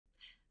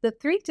The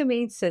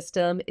three-domain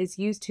system is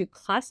used to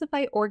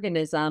classify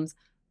organisms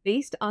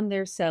based on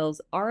their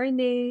cell's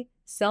RNA,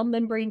 cell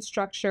membrane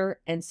structure,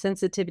 and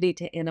sensitivity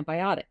to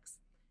antibiotics.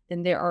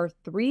 And there are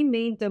three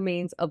main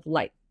domains of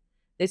life.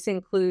 This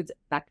includes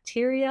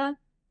bacteria,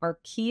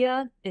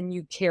 archaea, and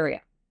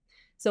eukarya.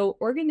 So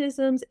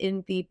organisms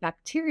in the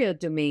bacteria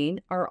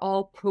domain are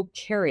all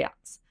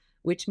prokaryotes,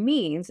 which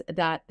means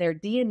that their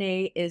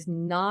DNA is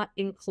not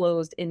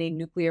enclosed in a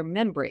nuclear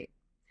membrane.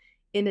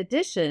 In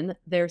addition,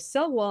 their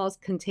cell walls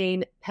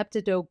contain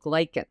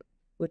peptidoglycan,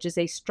 which is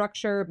a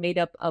structure made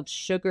up of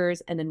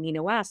sugars and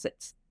amino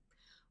acids.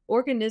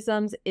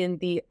 Organisms in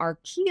the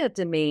archaea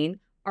domain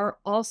are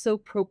also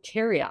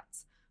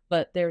prokaryotes,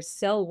 but their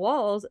cell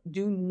walls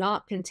do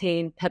not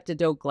contain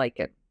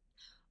peptidoglycan.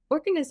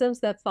 Organisms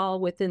that fall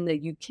within the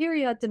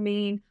eukarya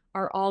domain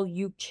are all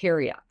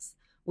eukaryotes,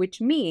 which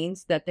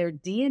means that their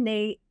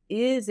DNA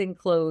is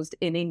enclosed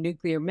in a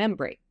nuclear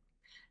membrane.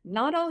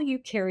 Not all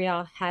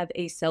eukarya have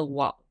a cell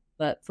wall,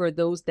 but for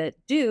those that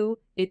do,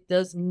 it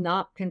does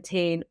not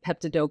contain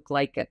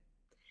peptidoglycan.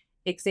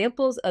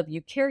 Examples of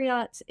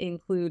eukaryotes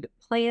include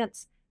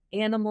plants,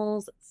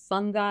 animals,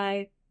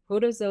 fungi,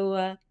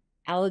 protozoa,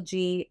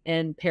 algae,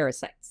 and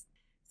parasites.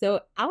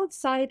 So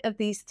outside of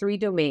these three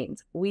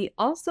domains, we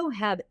also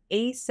have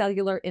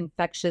acellular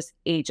infectious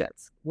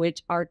agents,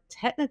 which are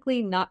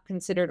technically not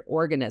considered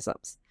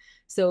organisms.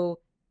 So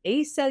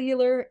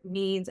acellular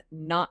means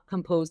not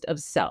composed of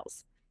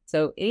cells.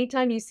 So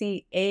anytime you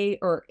see a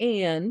or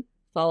an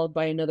followed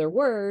by another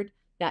word,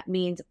 that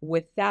means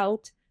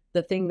without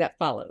the thing that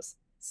follows.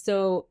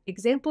 So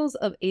examples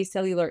of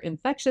acellular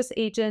infectious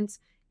agents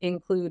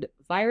include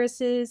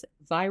viruses,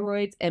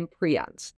 viroids, and prions.